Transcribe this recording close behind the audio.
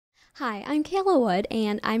Hi, I'm Kayla Wood,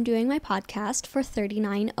 and I'm doing my podcast for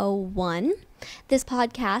 3901. This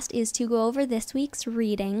podcast is to go over this week's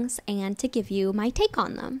readings and to give you my take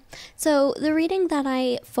on them. So the reading that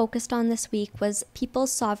I focused on this week was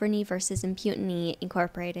People's Sovereignty versus Impunity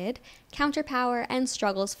Incorporated, Counterpower and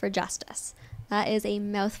Struggles for Justice. That is a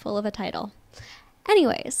mouthful of a title.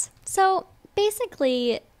 Anyways, so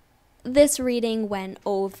basically this reading went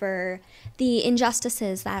over the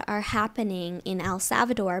injustices that are happening in El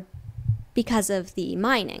Salvador because of the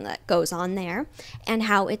mining that goes on there and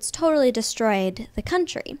how it's totally destroyed the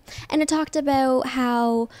country. And it talked about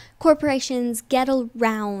how corporations get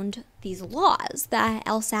around these laws that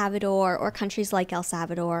El Salvador or countries like El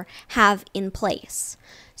Salvador have in place.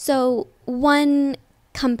 So one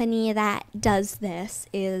company that does this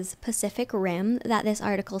is Pacific Rim, that this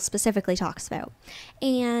article specifically talks about.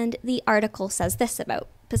 And the article says this about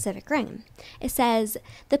Pacific Rim. It says,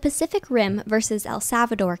 the Pacific Rim versus El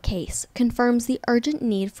Salvador case confirms the urgent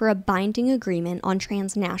need for a binding agreement on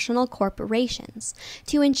transnational corporations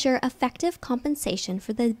to ensure effective compensation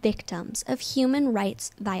for the victims of human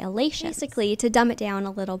rights violations. Basically, to dumb it down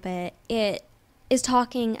a little bit, it is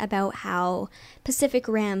talking about how Pacific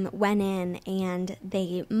Rim went in and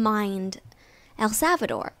they mined El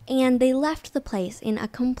Salvador and they left the place in a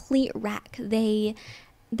complete wreck. They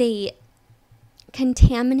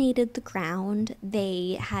contaminated the ground.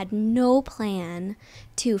 They had no plan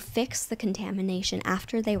to fix the contamination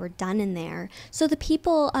after they were done in there. So the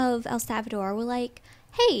people of El Salvador were like,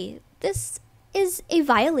 hey, this is a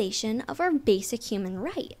violation of our basic human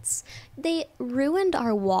rights. They ruined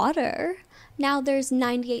our water. Now there's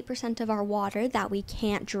 98% of our water that we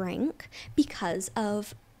can't drink because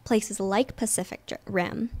of places like Pacific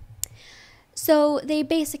Rim. So they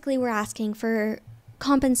basically were asking for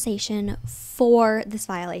compensation for this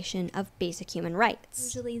violation of basic human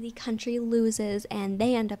rights. Usually the country loses and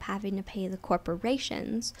they end up having to pay the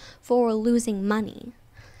corporations for losing money.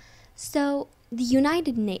 So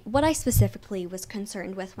what I specifically was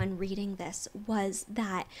concerned with when reading this was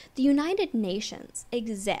that the United Nations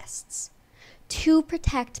exists to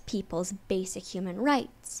protect people's basic human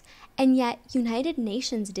rights, and yet United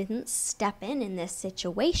Nations didn't step in this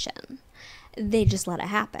situation. They just let it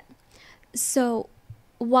happen. So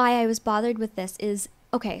why I was bothered with this is,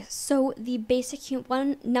 okay, so the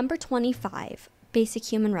number 25, basic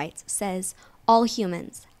human rights, says all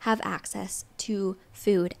humans have access to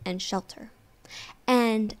food and shelter.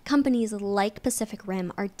 And companies like Pacific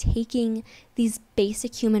Rim are taking these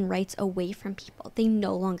basic human rights away from people. They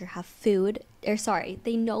no longer have they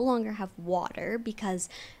no longer have water because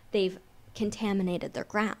they've contaminated their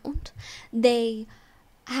ground. They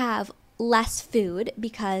have less food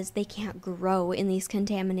because they can't grow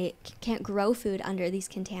food under these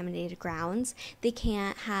contaminated grounds. They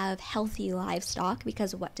can't have healthy livestock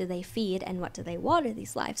because what do they feed and what do they water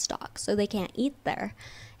these livestock? So they can't eat their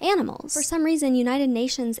animals. For some reason, United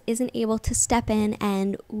Nations isn't able to step in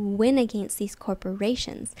and win against these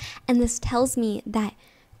corporations. And this tells me that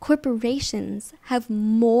corporations have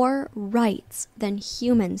more rights than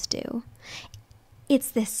humans do.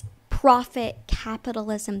 It's this profit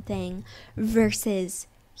capitalism thing versus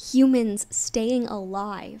humans staying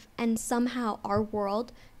alive, and somehow our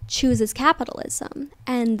world chooses capitalism,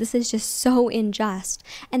 and this is just so unjust.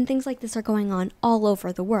 And things like this are going on all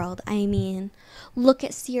over the world. I mean, look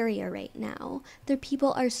at Syria right now. Their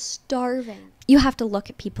people are starving. You have to look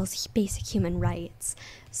at people's basic human rights.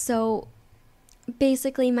 So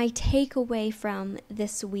basically my takeaway from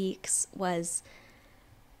this week's was,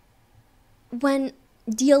 when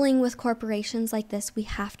dealing with corporations like this, we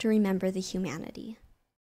have to remember the humanity.